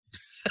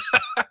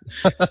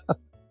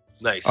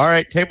Nice. All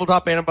right,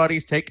 Tabletop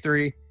Antibodies, take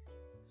 3.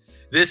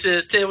 This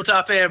is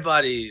Tabletop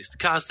Antibodies. The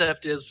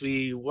concept is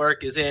we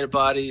work as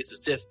antibodies to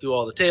sift through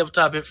all the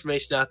tabletop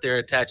information out there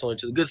and attach only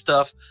to the good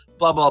stuff,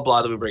 blah, blah,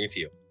 blah, that we bring it to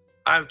you.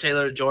 I'm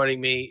Taylor.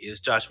 Joining me is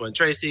Joshua and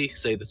Tracy.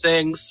 Say the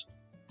things.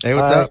 Hey,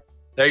 what's up?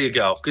 There you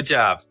go. Good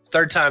job.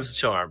 Third time's the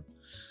charm.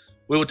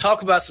 We will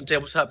talk about some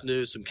tabletop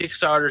news, some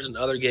Kickstarters, and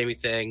other gaming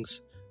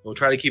things. We'll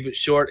try to keep it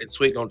short and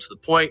sweet and on to the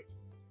point.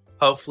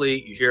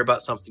 Hopefully, you hear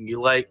about something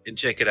you like and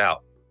check it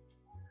out.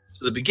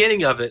 So the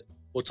beginning of it,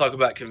 we'll talk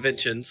about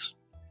conventions.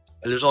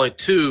 And there's only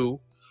 2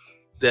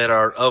 that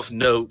are of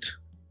note.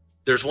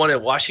 There's one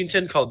in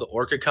Washington called the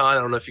OrcaCon. I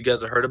don't know if you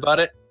guys have heard about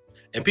it.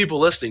 And people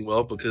listening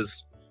will,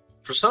 because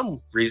for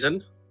some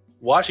reason,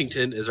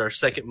 Washington is our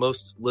second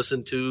most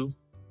listened to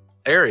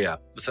area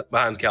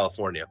behind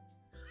California.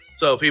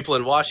 So people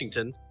in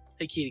Washington,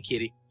 hey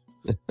kitty,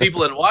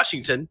 people in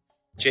Washington,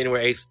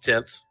 January 8th,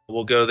 10th,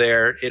 will go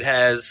there. It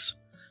has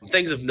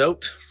things of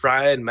note.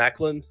 Brian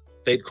Macklin,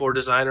 Fate Core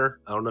designer.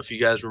 I don't know if you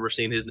guys remember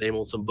seeing his name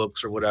on some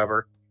books or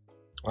whatever.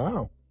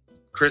 Wow.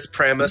 Chris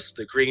Pramis,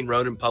 the Green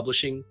Ronin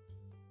Publishing,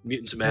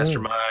 Mutants and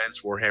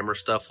Masterminds, Warhammer,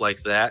 stuff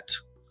like that.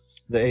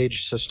 The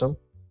age system.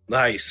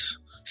 Nice.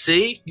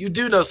 See? You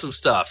do know some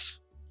stuff.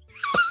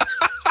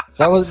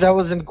 That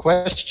was in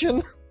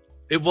question?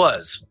 It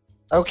was.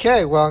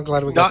 Okay, well, I'm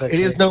glad we got that. It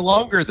is no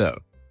longer, though.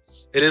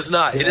 It is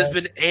not. Yeah. It has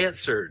been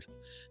answered.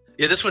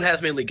 Yeah, this one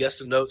has mainly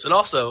guest notes. And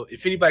also,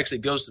 if anybody actually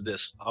goes to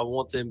this, I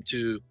want them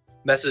to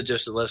message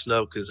us and let us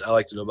know, because I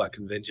like to know about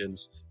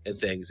conventions and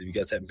things, if you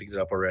guys haven't picked it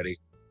up already.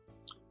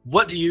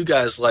 What do you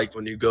guys like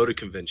when you go to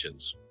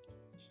conventions?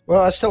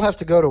 Well, I still have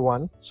to go to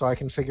one, so I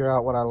can figure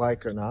out what I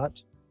like or not.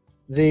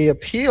 The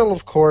appeal,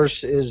 of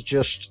course, is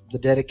just the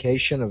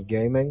dedication of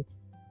gaming.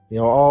 You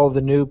know, all the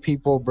new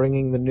people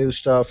bringing the new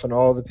stuff and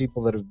all the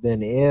people that have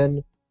been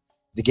in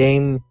the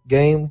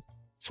game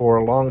for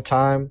a long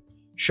time,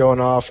 showing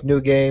off new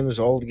games,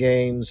 old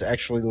games,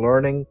 actually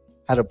learning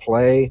how to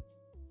play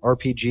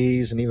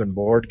RPGs and even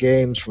board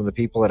games from the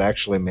people that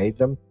actually made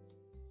them,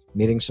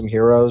 meeting some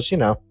heroes, you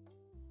know.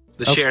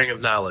 The sharing of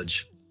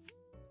knowledge.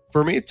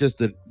 For me, it's just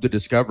the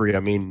discovery.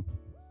 I mean,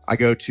 I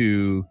go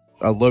to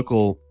a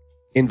local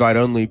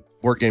invite-only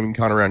board gaming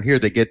con around here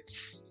that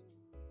gets,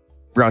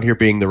 around here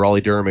being the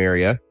Raleigh-Durham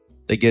area,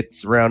 that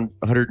gets around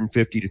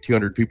 150 to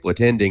 200 people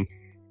attending.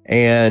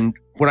 And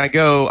when I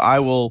go, I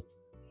will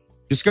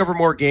discover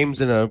more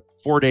games in a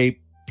 4-day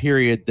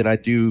period than I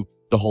do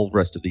the whole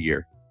rest of the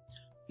year.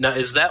 Now,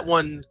 is that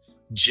one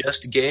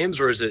just games,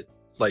 or is it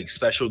like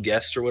special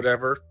guests or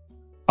whatever?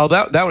 Oh,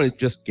 that one is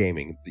just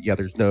gaming. Yeah,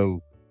 there's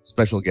no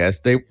special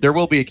guests. There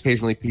will be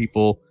occasionally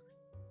people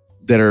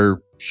that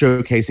are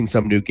showcasing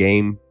some new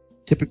game,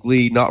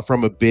 typically not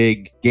from a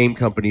big game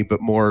company,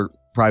 but more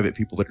private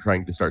people that are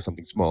trying to start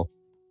something small.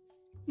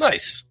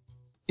 Nice.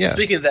 Yeah.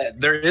 Speaking of that,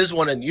 there is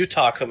one in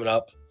Utah coming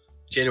up,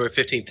 January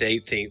 15th to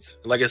 18th.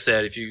 Like I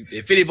said,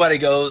 if anybody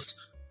goes,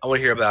 I want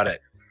to hear about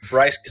it.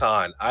 Bryce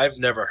Con. I've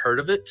never heard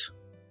of it.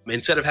 I mean,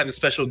 instead of having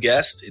special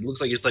guests, it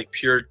looks like it's like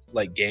pure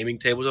like gaming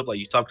tabletop, like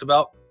you talked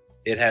about.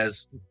 It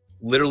has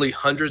literally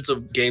hundreds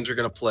of games we're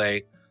going to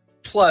play,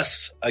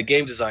 plus a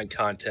game design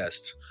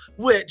contest,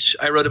 which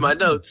I wrote in my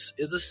notes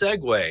is a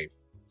segue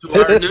to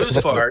our news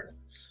part.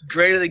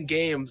 Greater Than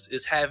Games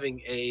is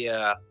having a,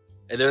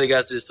 and they're the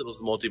guys that just was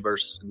the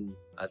multiverse and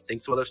I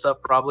think some other stuff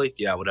probably.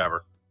 Yeah,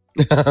 whatever.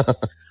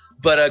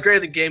 But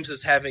Greater Than Games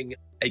is having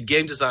a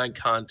game design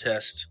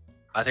contest.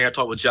 I think I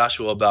talked with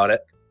Joshua about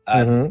it.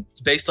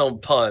 Based on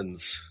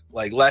puns.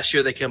 Like last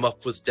year they came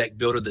up with Deck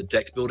Builder, the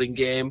deck building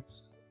game.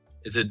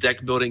 It's a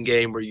deck building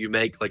game where you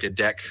make like a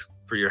deck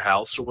for your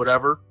house or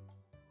whatever.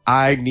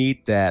 I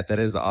need that. That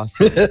is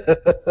awesome.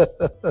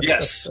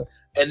 Yes.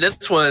 And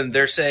this one,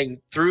 they're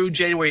saying through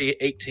January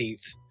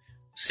 18th,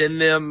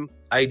 send them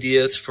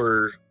ideas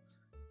for,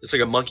 it's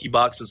like a monkey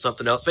box and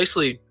something else.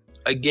 Basically,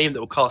 a game that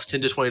will cost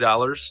 $10 to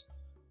 $20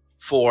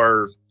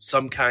 for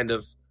some kind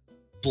of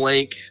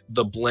blank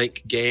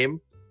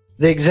game.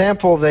 The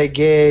example they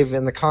gave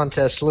in the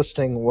contest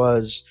listing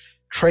was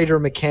Trader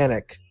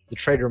Mechanic, the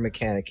Trader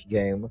Mechanic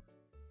game,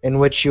 in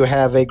which you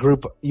have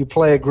you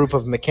play a group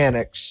of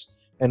mechanics,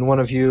 and one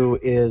of you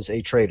is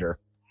a trader.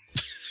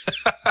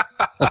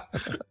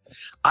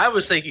 I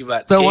was thinking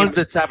about so one's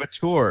a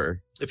saboteur.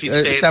 If he's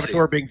fancy.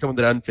 Saboteur being someone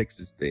that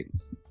unfixes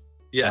things.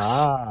 Yes.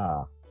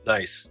 Ah.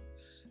 Nice.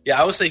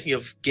 Yeah, I was thinking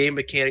of Game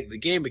Mechanic, the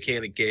Game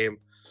Mechanic game,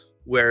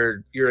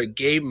 where you're a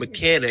game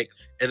mechanic,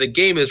 and the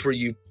game is where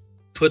you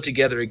put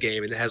together a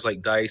game, and it has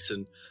like dice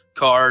and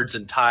cards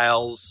and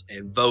tiles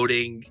and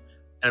voting.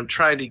 And I'm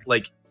trying to,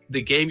 like,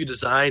 the game you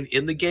design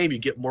in the game, you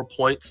get more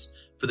points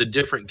for the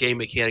different game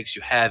mechanics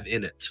you have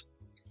in it.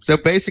 So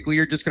basically,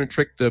 you're just going to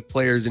trick the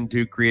players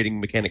into creating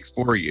mechanics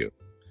for you.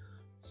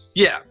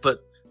 Yeah,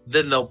 but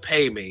then they'll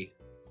pay me.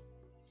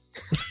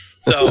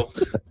 So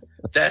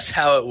that's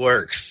how it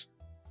works.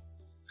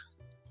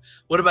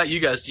 What about you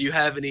guys? Do you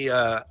have any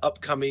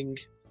upcoming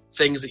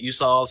things that you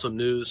saw, some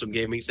news, some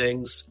gaming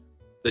things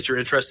that you're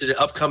interested in,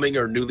 upcoming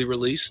or newly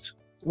released?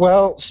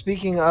 Well,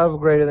 speaking of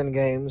Greater Than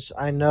Games,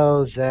 I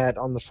know that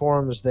on the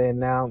forums they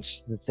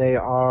announced that they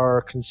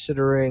are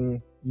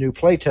considering new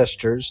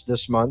playtesters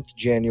this month,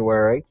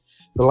 January.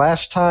 The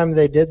last time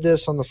they did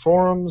this on the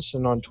forums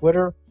and on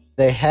Twitter,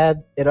 they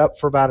had it up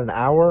for about an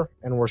hour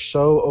and were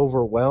so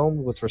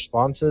overwhelmed with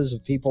responses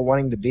of people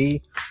wanting to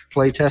be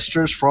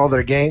playtesters for all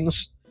their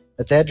games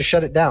that they had to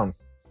shut it down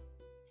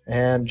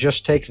and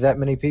just take that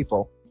many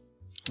people.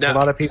 Now, a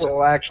lot of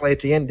people actually at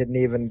the end didn't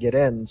even get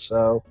in,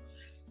 so...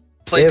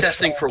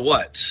 Playtesting for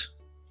what?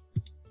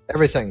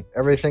 Everything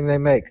they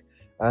make.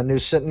 New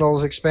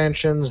Sentinels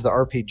expansions, the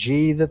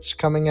RPG that's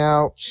coming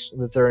out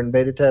that they're in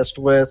beta test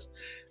with,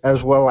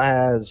 as well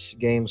as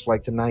games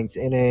like the Ninth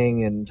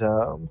Inning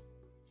and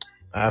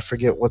I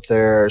forget what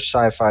their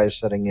sci-fi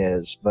setting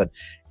is, but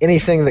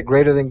anything that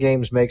Greater Than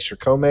Games makes or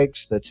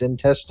co-makes that's in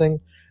testing,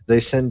 they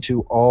send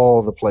to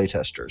all the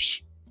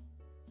playtesters.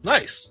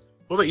 Nice.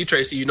 What about you,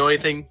 Tracy? You know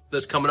anything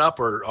that's coming up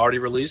or already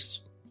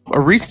released?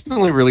 A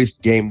recently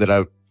released game that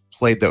I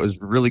played that was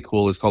really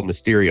cool is called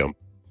Mysterium.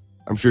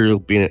 I'm sure you'll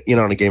be in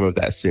on a game of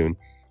that soon.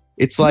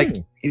 It's like,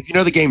 if you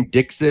know the game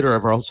Dixit, or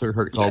I've also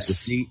heard it called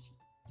Deceit.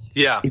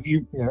 Yeah. If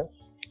you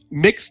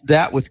mix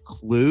that with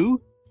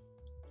Clue,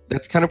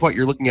 that's kind of what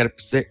you're looking at,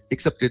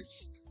 except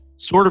it's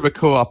sort of a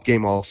co-op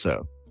game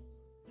also.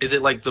 Is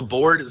it like the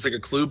board? It's like a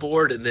Clue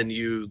board, and then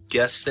you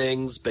guess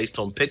things based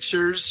on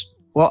pictures?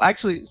 Well,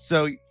 actually,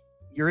 so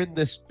you're in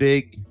this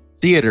big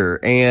theater,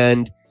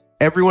 and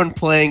everyone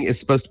playing is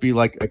supposed to be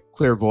like a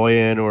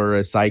clairvoyant or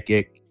a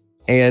psychic,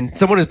 and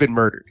someone has been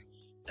murdered.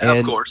 And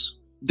of course.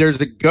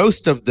 There's a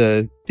ghost of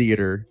the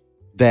theater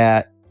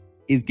that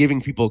is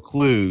giving people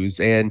clues,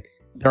 and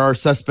there are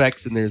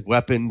suspects, and there's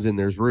weapons, and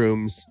there's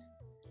rooms,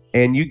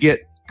 and you get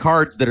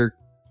cards that are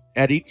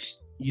at each.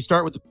 You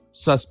start with the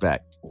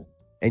suspect,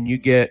 and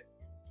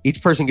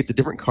each person gets a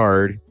different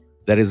card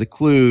that is a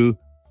clue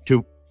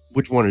to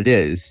which one it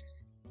is,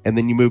 and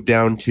then you move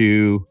down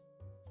to.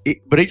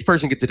 But each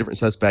person gets a different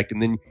suspect,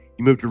 and then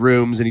you move to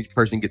rooms, and each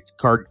person gets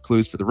card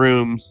clues for the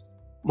rooms.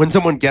 When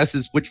someone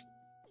guesses which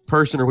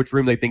person or which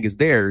room they think is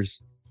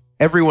theirs,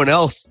 everyone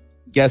else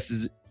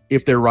guesses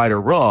if they're right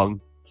or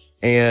wrong.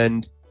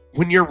 And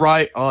when you're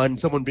right on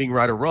someone being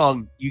right or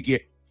wrong, you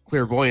get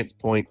clairvoyance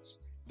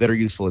points that are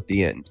useful at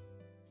the end.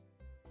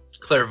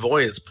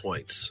 Clairvoyance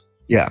points.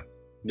 Yeah.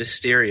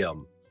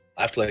 Mysterium.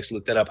 I have to actually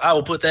look that up. I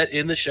will put that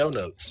in the show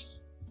notes.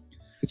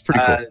 It's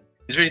pretty cool.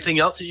 Is there anything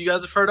else that you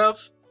guys have heard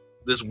of?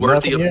 This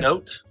worthy of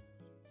note?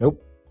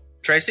 Nope.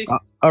 Tracy?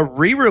 A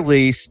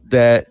re-release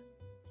that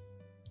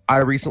I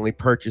recently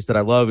purchased that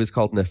I love is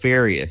called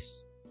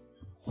Nefarious,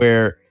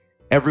 where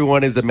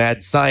everyone is a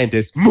mad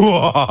scientist.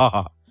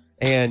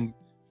 And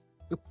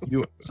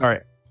sorry,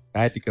 I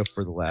had to go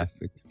for the laugh.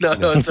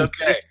 No, it's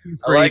okay.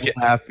 I like it.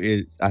 Laugh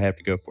is I have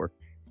to go for.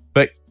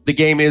 But the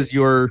game is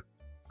you're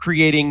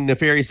creating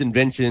nefarious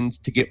inventions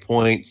to get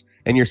points,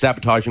 and you're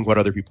sabotaging what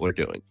other people are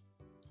doing.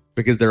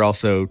 Because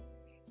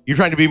you're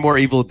trying to be more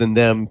evil than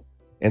them,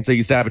 and so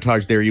you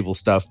sabotage their evil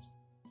stuff.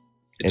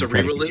 It's a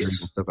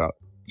re-release?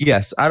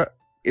 Yes.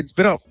 It's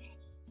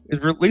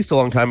released a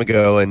long time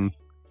ago, and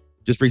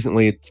just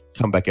recently it's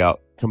come back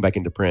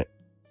into print.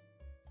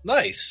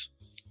 Nice.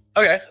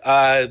 Okay.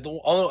 The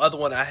only other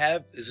one I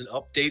have is an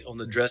update on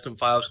the Dresden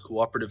Files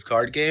cooperative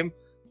card game.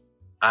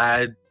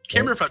 I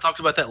can't remember if I talked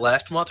about that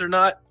last month or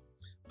not,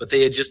 but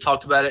they had just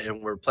talked about it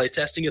and we're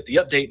playtesting it. The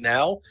update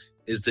now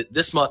is that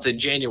this month in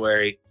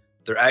January,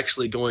 they're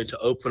actually going to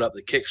open up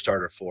the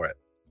Kickstarter for it.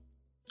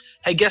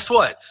 Hey, guess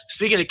what?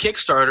 Speaking of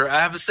Kickstarter,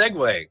 I have a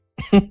segue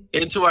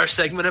into our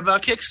segment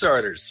about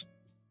Kickstarters.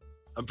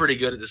 I'm pretty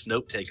good at this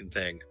note-taking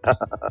thing.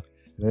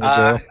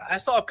 I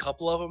saw a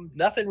couple of them.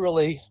 Nothing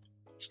really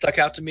stuck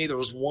out to me. There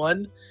was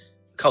one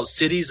called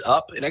Cities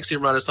Up. It actually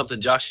reminded something,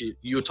 Josh,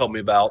 you told me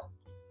about.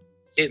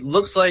 It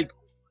looks like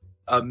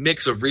a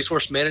mix of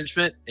resource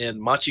management and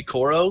Machi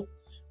Koro,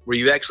 where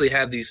you actually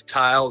have these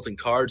tiles and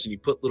cards and you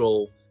put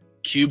little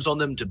cubes on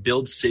them to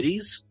build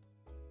cities.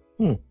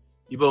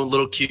 You build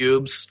little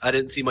cubes. I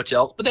didn't see much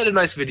else, but they had a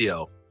nice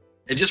video.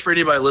 And just for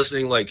anybody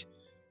listening, like,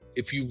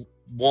 if you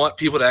want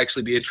people to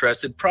actually be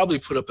interested, probably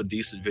put up a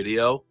decent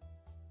video.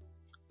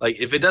 Like,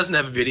 if it doesn't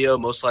have a video,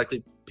 most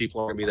likely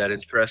people aren't going to be that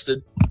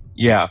interested.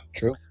 Yeah,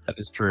 true. That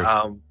is true.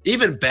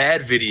 Even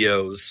bad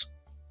videos,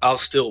 I'll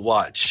still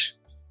watch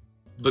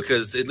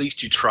because at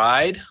least you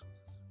tried.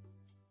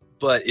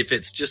 But if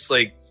it's just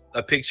like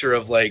a picture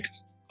of like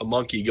a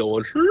monkey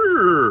going,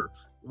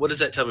 what does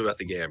that tell me about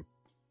the game?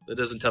 That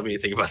doesn't tell me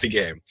anything about the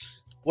game.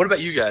 What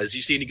about you guys?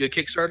 You see any good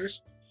Kickstarters?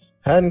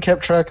 I hadn't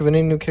kept track of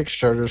any new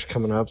Kickstarters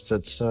coming up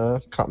that's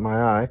caught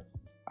my eye.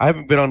 I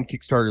haven't been on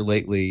Kickstarter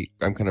lately.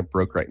 I'm kind of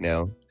broke right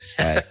now.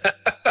 Sad.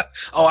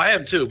 Oh, I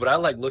am too, but I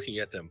like looking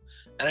at them.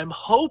 And I'm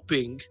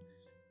hoping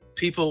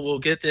people will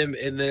get them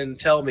and then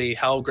tell me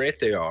how great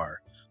they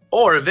are.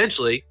 Or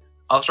eventually,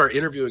 I'll start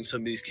interviewing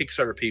some of these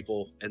Kickstarter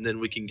people, and then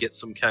we can get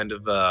some kind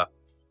of,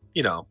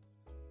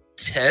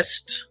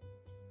 test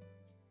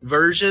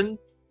version.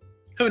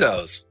 Who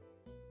knows?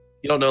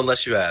 You don't know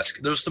unless you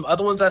ask. There's some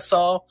other ones I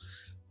saw.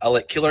 I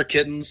like Killer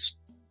Kittens.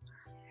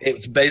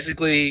 It's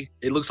basically,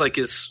 it looks like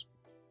it's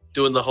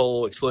doing the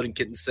whole exploding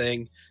kittens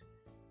thing.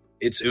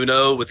 It's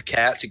Uno with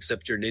cats,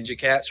 except you're ninja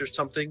cats or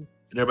something.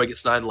 And everybody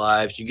gets 9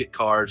 lives. You get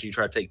cards and you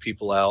try to take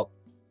people out.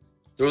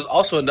 There was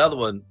also another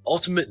one,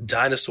 Ultimate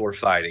Dinosaur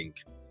Fighting,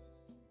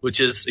 which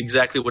is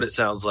exactly what it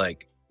sounds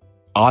like.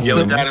 Awesome. You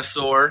have a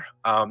dinosaur,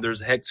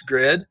 there's a hex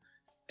grid,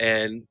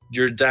 and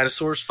your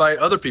dinosaurs fight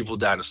other people's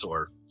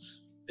dinosaur.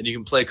 And you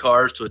can play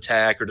cards to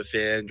attack or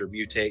defend or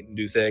mutate and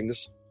do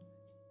things.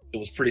 It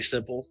was pretty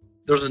simple.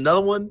 There was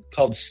another one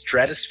called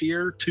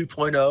Stratosphere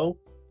 2.0.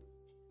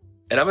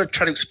 And I'm going to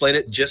try to explain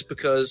it just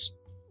because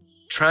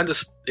trying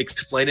to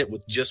explain it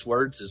with just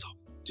words is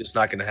just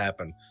not going to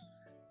happen.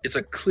 It's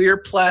a clear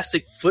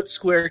plastic foot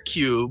square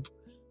cube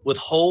with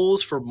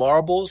holes for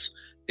marbles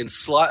and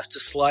slots to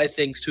slide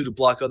things to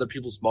block other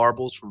people's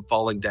marbles from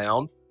falling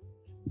down.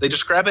 They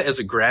describe it as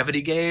a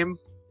gravity game.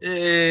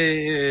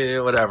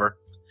 Whatever.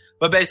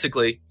 But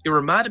basically, it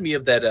reminded me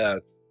of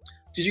that.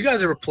 Did you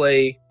guys ever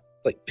play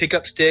like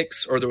Pickup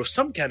Sticks? Or there was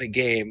some kind of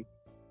game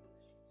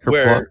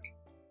Kerplunk.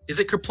 Is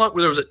it Kerplunk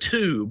where there was a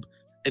tube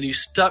and you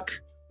stuck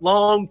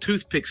long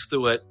toothpicks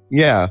through it?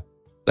 Yeah,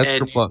 that's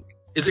Kerplunk.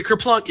 Is it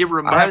Kerplunk? It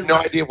reminds I have no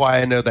idea why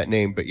I know that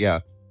name, but yeah.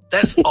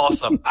 That's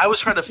awesome. I was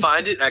trying to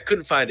find it and I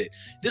couldn't find it.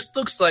 This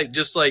looks like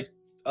just like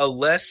a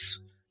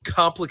less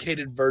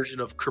complicated version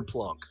of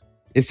Kerplunk.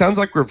 It sounds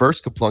like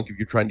reverse Kerplunk if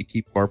you're trying to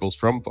keep marbles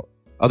from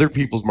other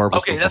people's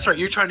marbles. Okay, that's right.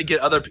 You're trying to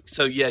get other.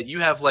 So yeah, you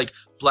have like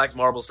black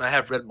marbles and I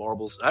have red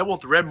marbles. I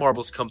want the red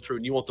marbles to come through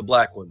and you want the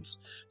black ones.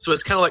 So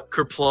it's kind of like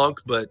Kerplunk,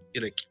 but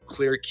in a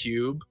clear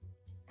cube.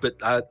 But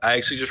I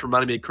actually just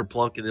reminded me of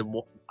Kerplunk, and then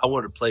I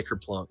wanted to play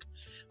Kerplunk,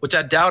 which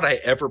I doubt I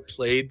ever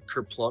played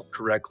Kerplunk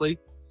correctly.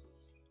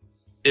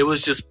 It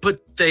was just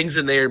put things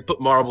in there and put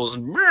marbles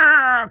and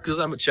because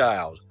I'm a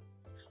child.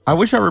 I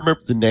wish I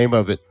remembered the name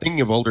of it.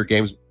 Thinking of older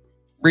games,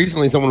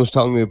 recently someone was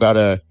telling me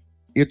about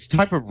it's a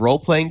type of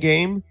role-playing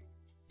game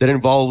that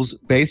involves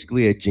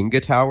basically a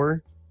Jenga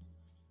tower.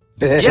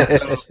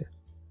 Yes.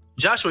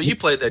 Joshua, you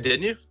played that,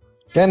 didn't you?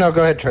 Yeah, no,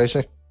 go ahead,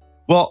 Tracy.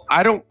 Well,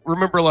 I don't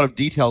remember a lot of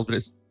details,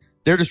 but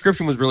their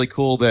description was really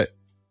cool that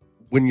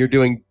when you're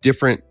doing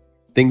different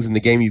things in the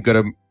game, you've got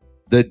to,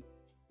 the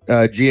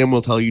GM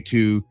will tell you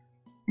to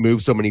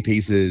move so many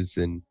pieces,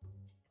 and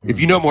if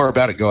you know more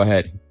about it, go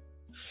ahead.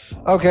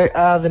 Okay,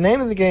 the name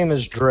of the game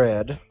is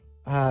Dread.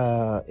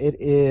 It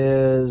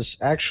is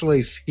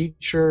actually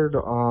featured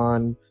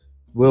on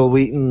Will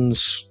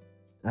Wheaton's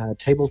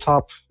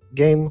tabletop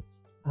game,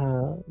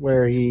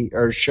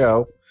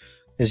 show,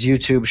 his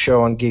YouTube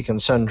show on Geek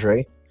and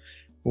Sundry,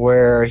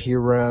 where he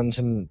runs,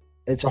 and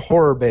it's a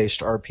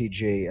horror-based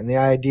RPG, and the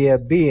idea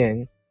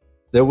being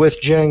that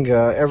with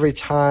Jenga, every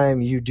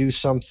time you do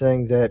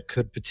something that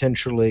could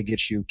potentially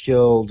get you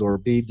killed or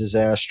be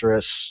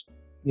disastrous,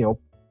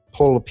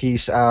 pull a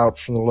piece out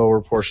from the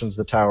lower portions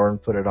of the tower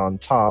and put it on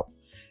top.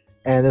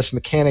 And this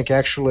mechanic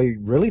actually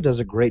really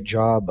does a great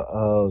job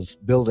of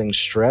building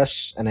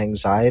stress and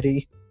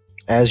anxiety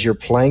as you're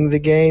playing the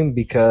game,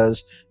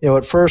 because,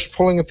 at first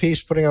pulling a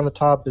piece, putting on the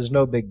top is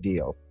no big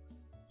deal.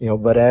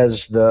 But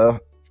as the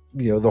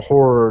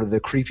horror, the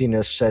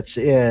creepiness sets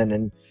in,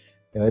 and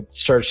it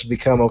starts to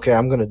become, okay,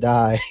 I'm going to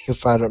die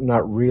if I'm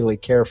not really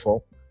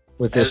careful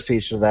with this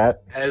piece or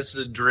that. As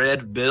the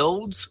dread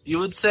builds, you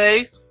would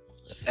say?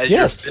 As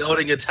yes. You're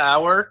building a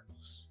tower?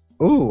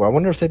 Ooh, I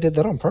wonder if they did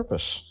that on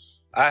purpose.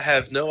 I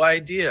have no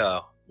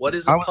idea. What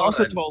is it? I was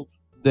also told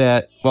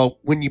that,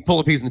 when you pull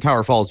a piece and the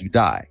tower falls, you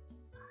die.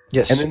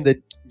 Yes. And then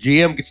the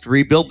GM gets to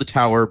rebuild the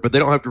tower, but they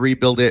don't have to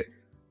rebuild it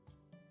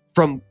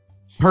from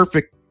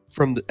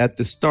at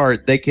the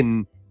start. They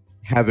can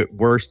have it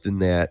worse than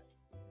that,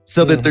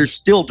 so that there's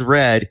still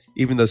dread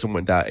even though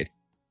someone died.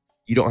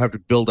 You don't have to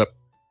build up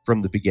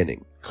from the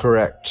beginning.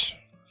 Correct.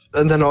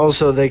 And then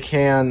also they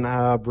can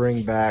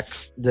bring back,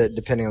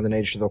 depending on the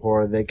nature of the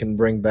horror, they can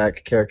bring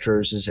back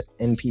characters as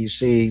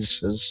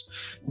NPCs, as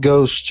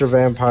ghosts or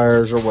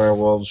vampires or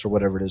werewolves or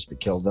whatever it is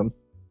that killed them.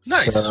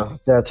 Nice. So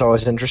that's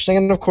always interesting.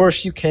 And of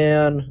course you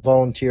can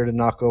volunteer to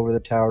knock over the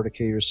tower to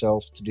kill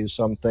yourself, to do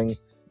something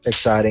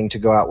exciting, to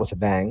go out with a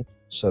bang,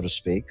 so to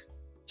speak.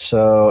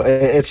 So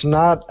it's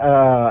not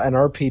an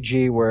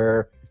RPG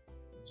where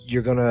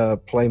you're going to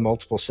play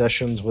multiple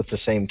sessions with the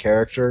same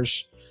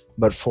characters.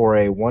 But for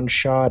a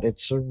one-shot,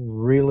 it's a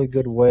really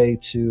good way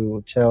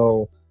to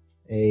tell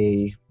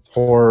a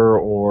horror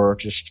or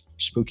just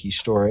spooky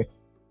story.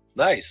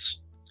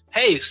 Nice.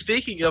 Hey,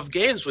 speaking of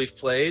games we've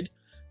played,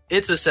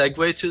 it's a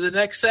segue to the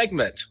next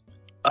segment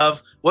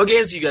of what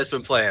games have you guys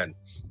been playing?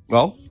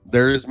 Well,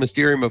 there's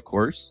Mysterium, of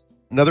course.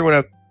 Another one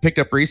I've picked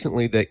up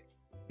recently that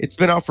it's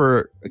been out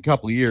for a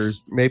couple of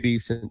years, maybe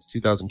since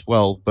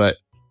 2012, but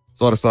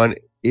it's a lot of fun,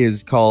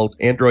 is called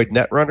Android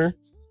Netrunner.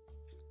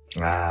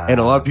 And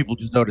a lot of people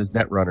just know it as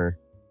Netrunner,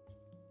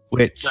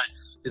 which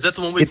nice. Is that the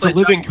one we it's played? It's a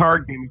living Joshua?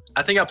 card game.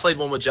 I think I played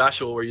one with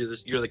Joshua where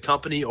you're the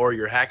company or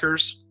you're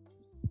hackers.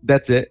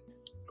 That's it.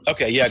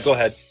 Okay, yeah, go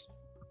ahead.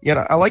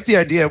 Yeah, I like the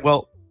idea.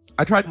 Well,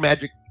 I tried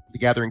Magic the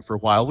Gathering for a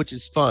while, which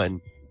is fun,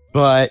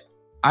 but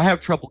I have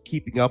trouble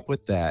keeping up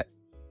with that.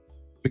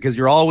 because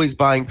you're always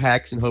buying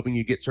packs and hoping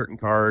you get certain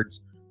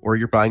cards, or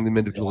you're buying them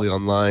individually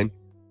online.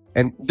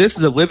 And this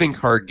is a living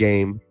card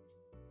game,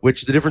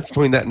 which the difference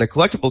between that and a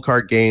collectible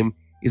card game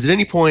is at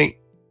any point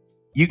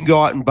you can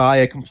go out and buy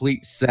a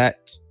complete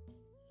set.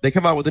 They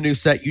come out with a new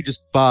set, you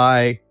just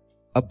buy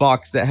a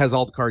box that has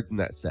all the cards in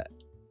that set.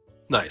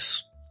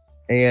 Nice.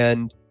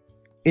 And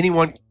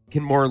anyone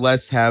can more or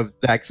less have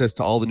access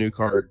to all the new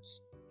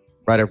cards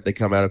right after they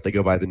come out if they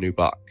go buy the new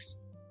box.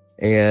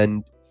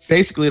 And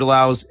basically it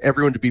allows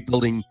everyone to be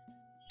building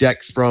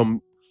decks from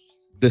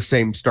the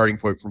same starting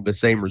point, from the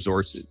same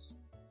resources.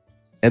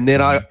 And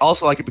then I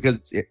also like it because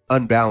it's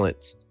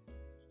unbalanced.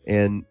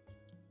 And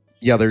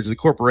yeah, there's the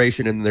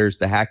corporation and there's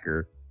the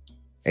hacker.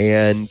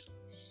 And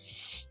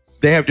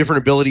they have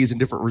different abilities and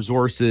different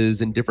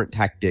resources and different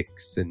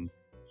tactics. And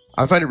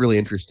I find it really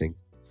interesting.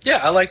 Yeah,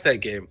 I like that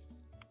game.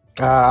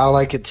 I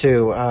like it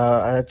too.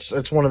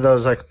 It's one of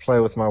those I could play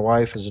with my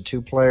wife as a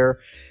 2-player,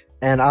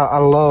 and I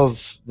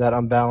love that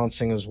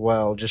unbalancing as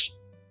well. Just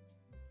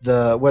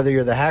whether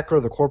you're the hacker or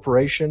the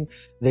corporation,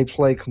 they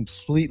play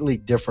completely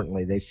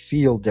differently. They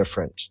feel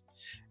different,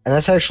 and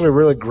that's actually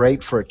really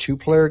great for a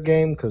 2-player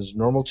game, because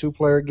normal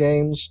 2-player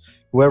games,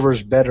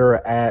 whoever's better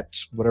at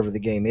whatever the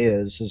game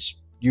is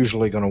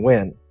usually going to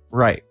win.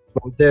 Right.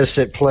 But with this,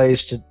 it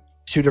plays to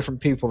 2 different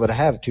people that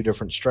have 2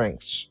 different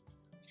strengths.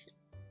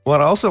 Well,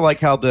 I also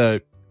like how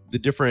the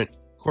different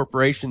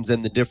corporations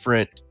and the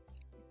different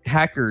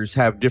hackers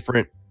have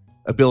different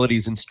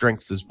abilities and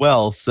strengths as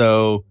well.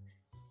 So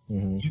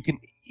you can,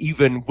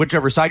 even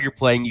whichever side you're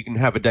playing, you can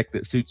have a deck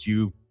that suits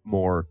you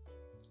more.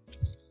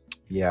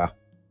 Yeah.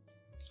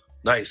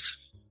 Nice.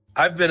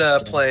 I've been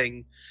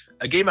playing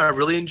a game I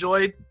really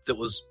enjoyed that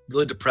was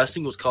really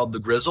depressing, was called The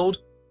Grizzled.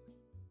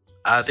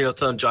 I think I was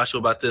telling Joshua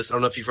about this. I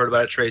don't know if you've heard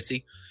about it,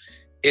 Tracy.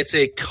 It's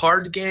a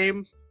card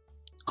game,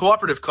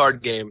 cooperative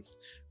card game,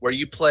 where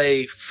you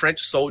play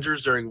French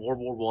soldiers during World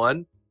War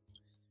I,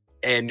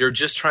 and you're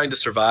just trying to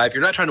survive.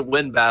 You're not trying to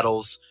win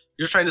battles.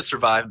 You're trying to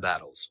survive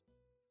battles.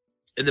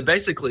 And then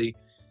basically,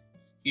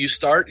 you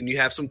start and you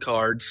have some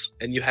cards,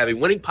 and you have a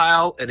winning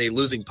pile and a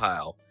losing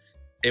pile.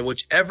 And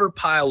whichever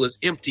pile is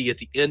empty at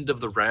the end of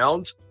the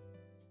round,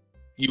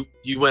 you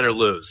win or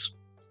lose.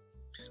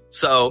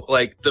 So,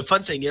 like, the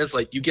fun thing is,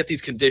 like, you get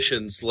these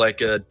conditions like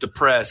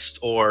depressed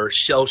or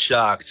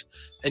shell-shocked,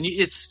 and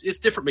it's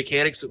different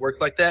mechanics that work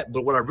like that.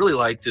 But what I really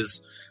liked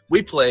is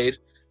we played,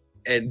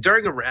 and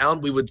during a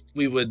round we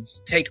would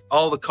take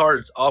all the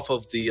cards off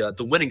of the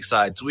winning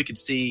side, so we could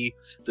see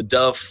the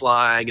dove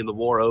flying and the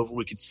war over.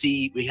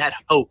 We had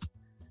hope,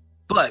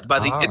 but by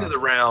the end of the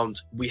round,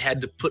 we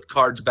had to put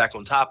cards back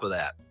on top of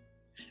that,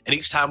 and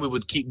each time we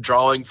would keep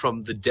drawing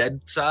from the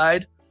dead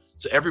side.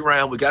 So every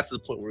round we got to the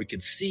point where we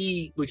could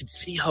see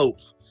hope,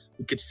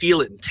 we could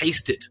feel it and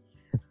taste it,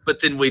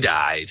 but then we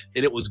died,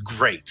 and it was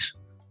great.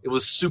 It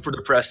was super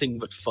depressing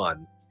but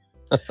fun.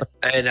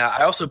 And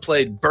I also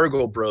played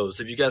Burgle Bros.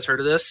 Have you guys heard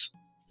of this?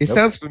 It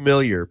sounds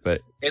familiar,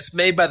 but it's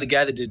made by the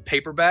guy that did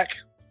Paperback,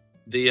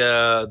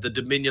 the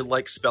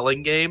Dominion-like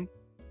spelling game.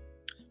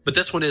 But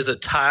this one is a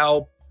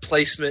tile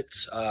placement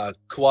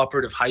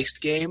cooperative heist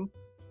game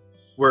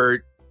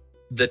where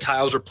the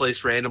tiles are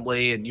placed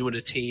randomly, and you and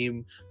a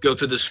team go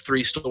through this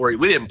 3-story.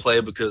 We didn't play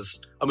because,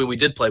 we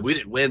did play, but we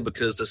didn't win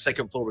because the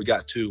second floor we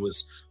got to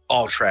was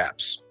all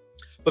traps.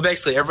 But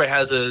basically, everybody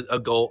has a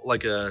goal,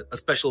 like a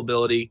special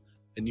ability,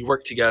 and you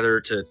work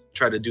together to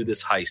try to do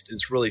this heist.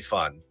 It's really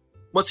fun.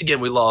 Once again,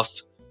 we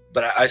lost,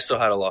 but I still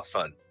had a lot of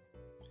fun.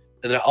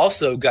 And then I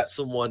also got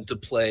someone to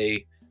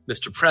play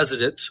Mr.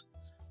 President,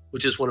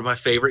 which is one of my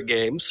favorite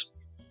games.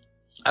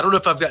 I don't know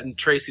if I've gotten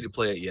Tracy to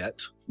play it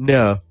yet.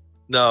 No,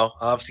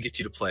 I'll have to get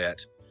you to play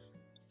it.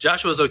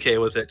 Joshua's okay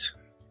with it.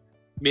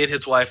 Me and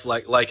his wife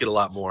like it a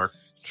lot more.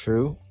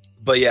 True.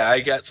 But yeah, I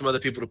got some other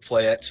people to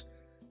play it,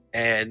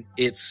 and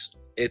it's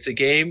a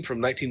game from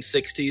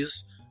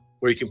 1960s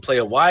where you can play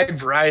a wide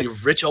variety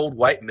of rich old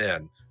white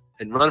men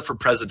and run for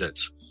president.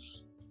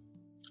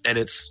 And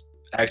it's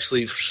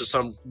actually, for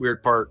some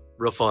weird part,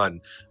 real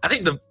fun. I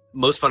think the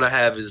most fun I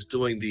have is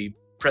doing the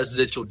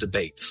presidential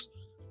debates.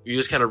 You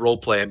just kind of role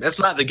play them. That's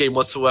not the game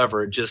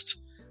whatsoever.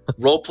 Just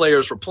role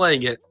players were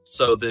playing it,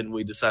 so then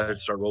we decided to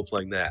start role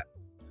playing that.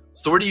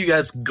 So what are you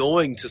guys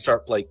going to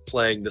start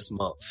playing this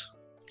month?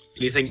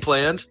 Anything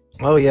planned?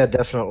 Oh yeah,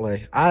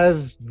 definitely.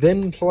 I've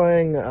been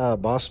playing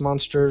Boss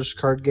Monsters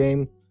card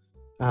game,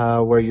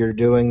 where you're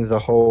doing the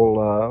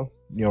whole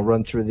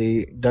run through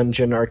the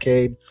dungeon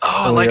arcade.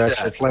 Oh, I like you're that.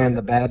 actually playing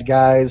the bad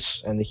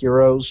guys and the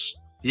heroes.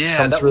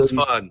 Yeah, that was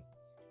fun.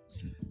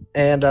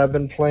 And I've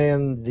been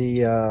playing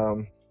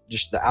the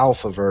just the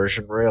alpha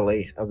version,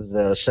 really, of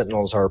the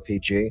Sentinels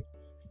RPG.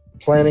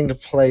 Planning to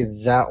play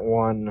that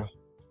one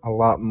a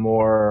lot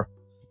more,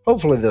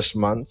 hopefully this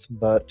month,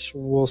 but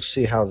we'll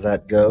see how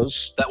that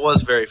goes. That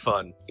was very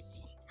fun.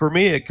 for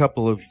me, a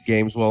couple of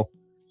games. Well,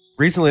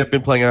 recently I've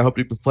been playing, and I hope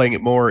to be playing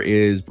it more,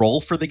 is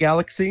Roll for the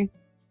Galaxy.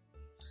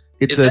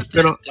 It's Is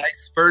that the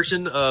dice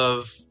version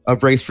of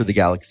Race for the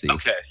Galaxy.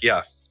 Okay,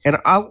 yeah. And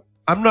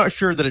I'm not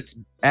sure that it's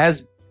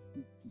as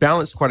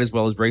balanced quite as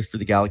well as Race for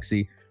the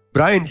Galaxy,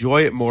 but I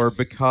enjoy it more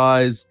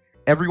because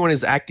everyone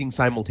is acting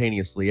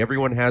simultaneously.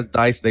 Everyone has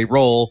dice they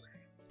roll,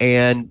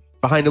 and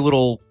behind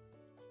you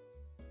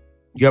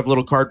have a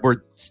little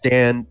cardboard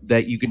stand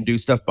that you can do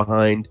stuff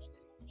behind,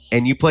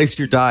 and you place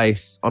your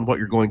dice on what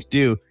you're going to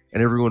do,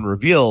 and everyone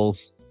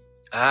reveals,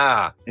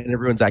 and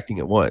everyone's acting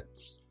at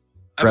once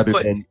rather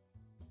than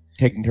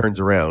taking turns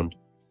around.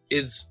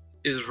 Is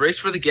Race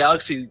for the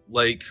Galaxy,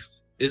 like,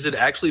 is it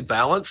actually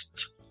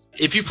balanced?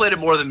 If you played it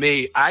more than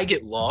me, I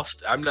get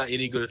lost. I'm not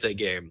any good at that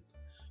game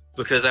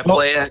because I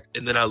play it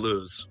and then I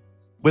lose.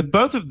 With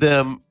both of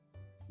them,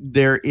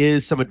 there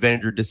is some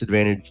advantage or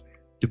disadvantage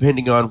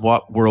depending on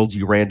what worlds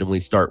you randomly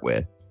start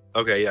with.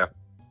 Okay, yeah.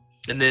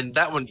 And then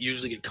that one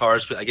usually get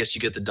cards, but I guess you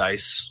get the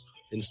dice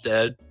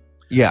instead.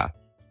 Yeah.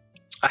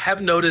 I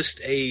have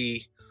noticed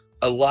a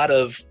lot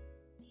of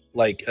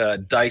like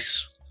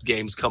dice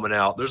games coming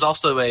out. There's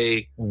also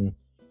I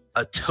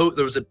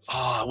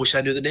wish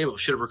I knew the name of it.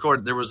 Should have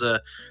recorded. There was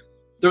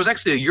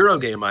actually a Euro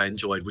game I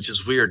enjoyed, which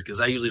is weird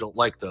because I usually don't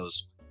like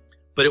those.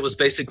 But it was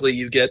basically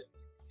you get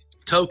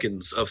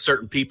tokens of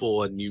certain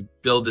people and you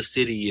build the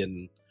city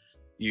and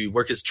you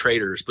work as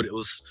traders. But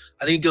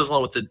I think it goes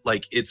along with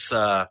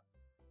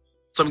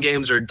some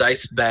games are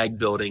dice bag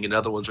building and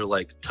other ones are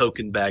like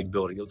token bag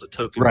building. It was a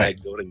token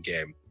bag building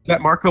game. Is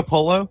that Marco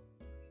Polo?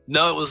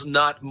 No, it was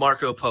not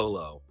Marco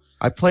Polo.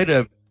 I played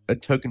a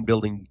token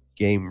building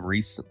game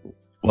recently.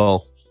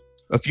 Well,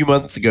 a few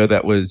months ago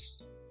that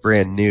was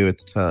brand new at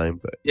the time,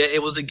 but yeah,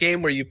 it was a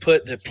game where you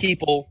put the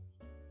people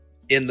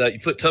you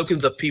put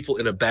tokens of people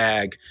in a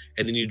bag,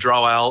 and then you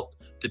draw out,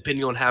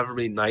 depending on how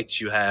many knights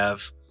you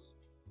have,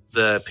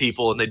 the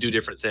people, and they do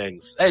different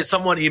things. Hey,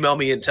 someone email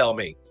me and tell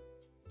me,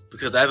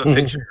 because I have a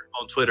picture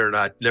on Twitter and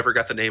I never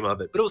got the name of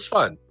it, but it was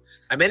fun.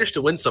 I managed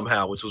to win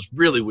somehow, which was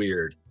really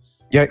weird.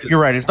 Yeah,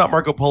 you're right. It's not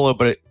Marco Polo,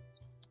 but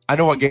I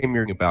know what game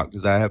you're about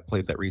because I have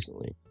played that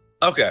recently.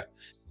 Okay.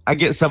 I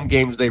get some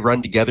games they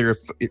run together.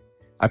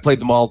 I played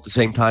them all at the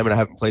same time, and I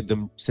haven't played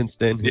them since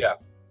then. Yeah.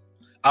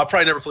 I'll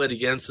probably never play it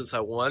again since I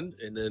won,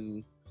 and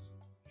then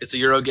it's a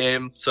Euro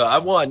game, so I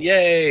won.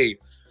 Yay!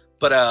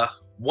 But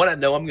what I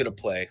know I'm going to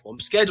play, I'm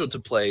scheduled to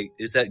play,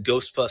 is that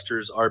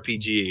Ghostbusters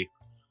RPG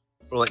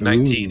from like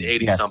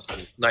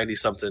 1980-something,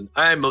 90-something.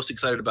 I am most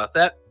excited about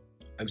that.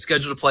 I'm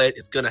scheduled to play it.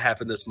 It's going to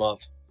happen this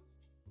month.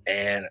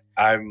 And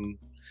I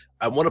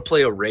want to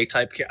play a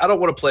Ray-type character. I don't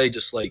want to play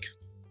just like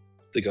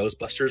the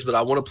Ghostbusters, but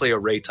I want to play a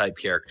Ray-type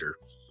character.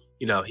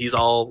 You know, he's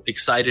all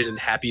excited and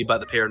happy about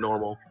the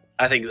paranormal.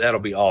 I think that'll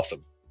be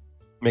awesome.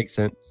 Makes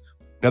sense.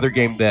 Another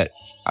game that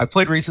I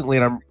played recently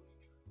and I'm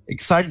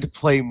excited to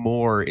play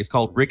more is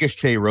called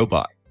Ricochet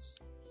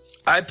Robots.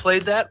 I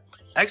played that.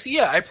 Actually,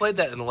 yeah, I played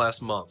that in the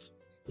last month.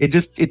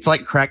 It's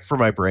like crack for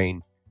my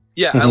brain.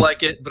 Yeah, I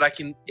like it, but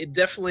it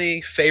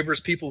definitely favors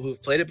people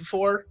who've played it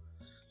before.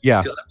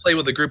 Yeah. Because I played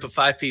with a group of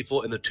 5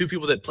 people, and the 2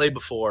 people that played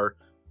before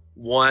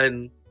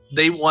won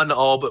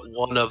all but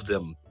one of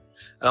them.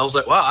 And I was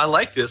like, wow, I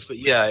like this, but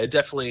yeah, it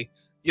definitely,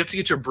 you have to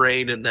get your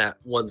brain in that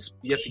once.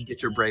 You have to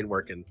get your brain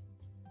working.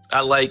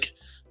 I like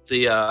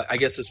the, I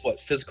guess it's what,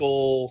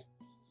 physical,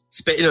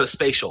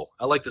 spatial.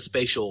 I like the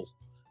spatial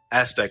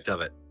aspect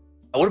of it.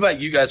 What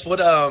about you guys? What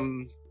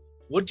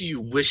do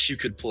you wish you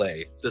could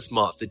play this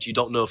month that you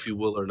don't know if you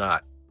will or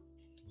not?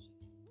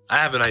 I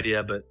have an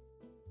idea, but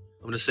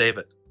I'm going to save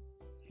it.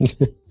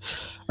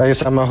 I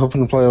guess I'm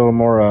hoping to play a little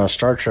more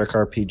Star Trek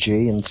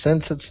RPG, and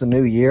since it's the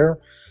new year,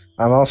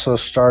 I'm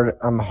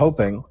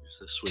hoping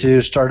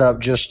to start up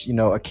just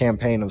a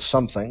campaign of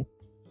something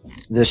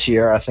this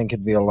year. I think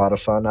it'd be a lot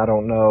of fun. I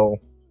don't know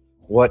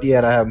what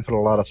yet. I haven't put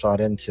a lot of thought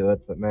into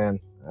it, but man,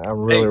 I'm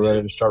really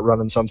ready to start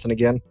running something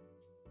again.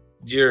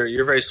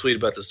 You're very sweet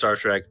about the Star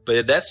Trek,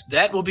 but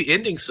that will be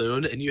ending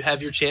soon, and you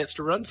have your chance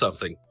to run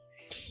something.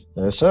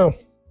 Yes, so.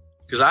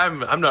 Because I'm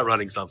not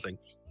running something.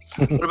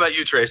 What about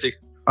you, Tracy?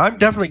 I'm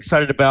definitely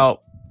excited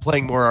about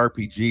playing more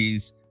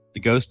RPGs, the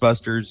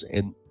Ghostbusters,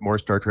 and more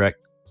Star Trek.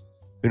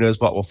 Who knows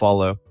what will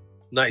follow?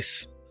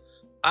 Nice.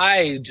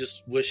 I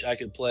just wish I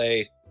could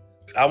play.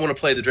 I want to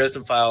play the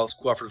Dresden Files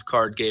cooperative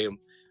card game,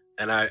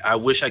 and I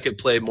wish I could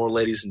play more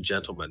Ladies and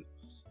Gentlemen.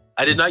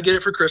 I did not get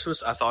it for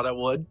Christmas. I thought I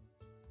would,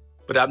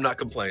 but I'm not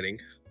complaining.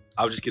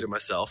 I'll just get it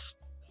myself.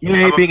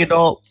 Yay, being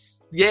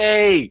adults.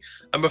 Yay!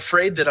 I'm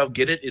afraid that I'll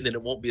get it and then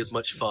it won't be as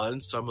much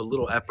fun, so I'm a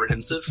little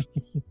apprehensive.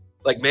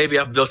 Like maybe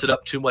I've built it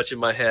up too much in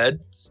my head,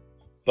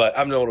 but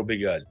I know it'll be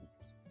good.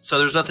 So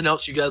there's nothing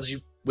else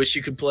you wish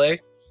you could play?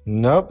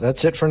 Nope,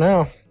 that's it for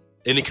now.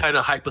 Any kind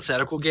of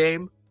hypothetical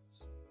game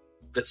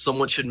that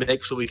someone should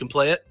make so we can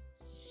play it?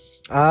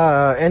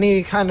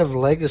 Any kind of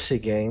legacy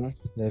game.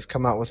 They've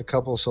come out with a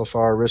couple so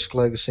far, Risk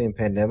Legacy and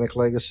Pandemic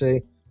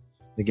Legacy.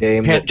 The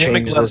game that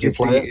changes as you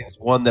play it. Is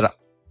one that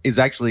is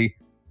actually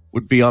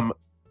would be on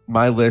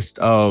my list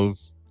of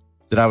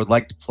that I would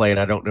like to play, and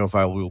I don't know if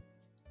I will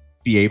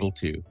be able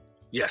to.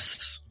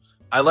 Yes.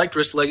 I liked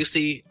Risk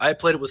Legacy. I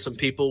played it with some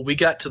people. We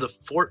got to the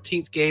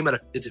 14th game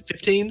is it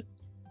 15?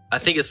 I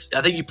think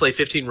you play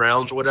 15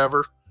 rounds or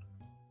whatever.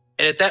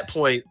 And at that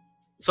point,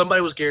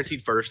 somebody was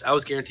guaranteed first. I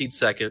was guaranteed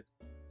second.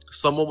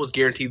 someone was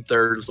guaranteed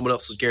third and someone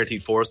else was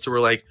guaranteed fourth. So we're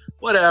like,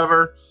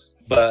 whatever.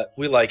 But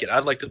we like it.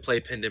 I'd like to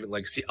play Pandemic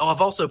Legacy. Oh,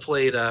 I've also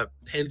played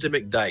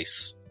Pandemic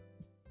Dice.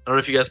 I don't know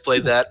if you guys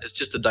played that. It's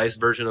just a dice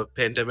version of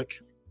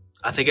Pandemic.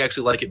 I think I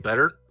actually like it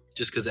better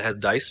just because it has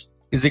dice.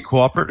 Is it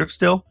cooperative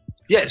still?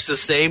 Yeah, it's the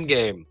same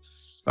game.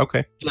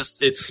 Okay.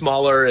 Just it's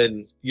smaller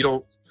and you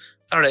don't.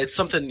 I don't know. It's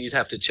something you'd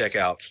have to check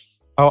out.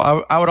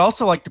 Oh, I would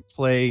also like to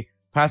play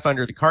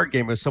Pathfinder the card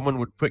game if someone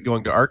would quit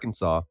going to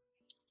Arkansas.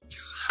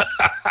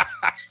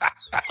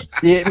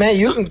 Yeah, man,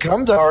 you can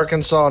come to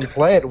Arkansas and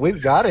play it.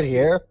 We've got it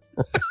here.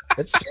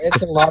 It's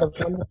a lot of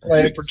fun to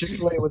play,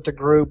 particularly with the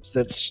group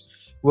that's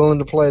willing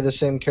to play the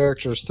same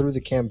characters through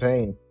the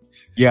campaign.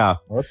 Yeah.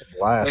 Oh, that's a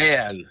blast.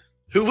 Man,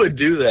 who would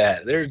do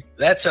that?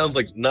 That sounds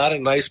like not a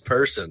nice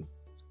person.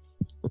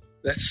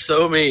 That's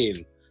so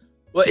mean.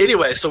 Well,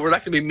 anyway, so we're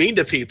not going to be mean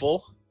to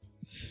people.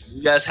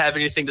 You guys have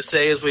anything to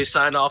say as we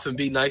sign off and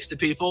be nice to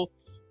people?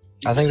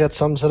 I think that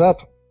sums it up.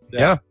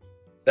 Yeah.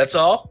 That's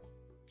all?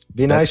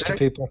 Be nice to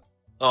people.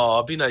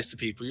 Oh, be nice to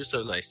people. You're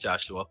so nice,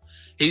 Joshua.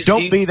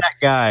 Don't be that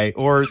guy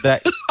or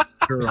that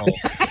girl.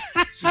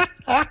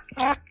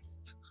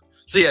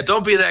 So yeah,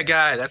 don't be that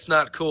guy. That's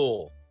not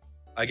cool.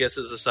 I guess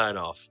is the sign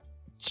off.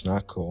 It's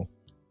not cool.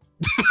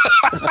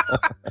 All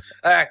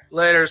right,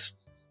 laters.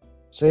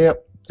 See ya.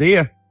 See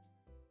ya.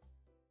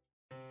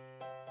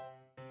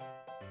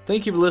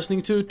 Thank you for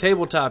listening to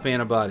Tabletop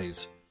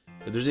Antibodies.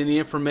 If there's any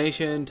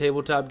information,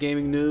 tabletop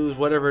gaming news,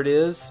 whatever it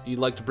is you'd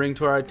like to bring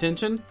to our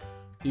attention,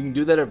 you can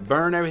do that at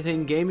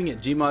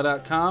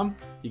burneverythingggaming@gmail.com.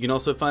 You can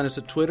also find us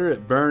at Twitter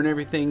at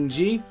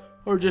burneverythinggr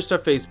or just our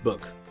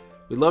Facebook.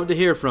 We'd love to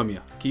hear from you.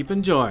 Keep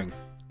enjoying.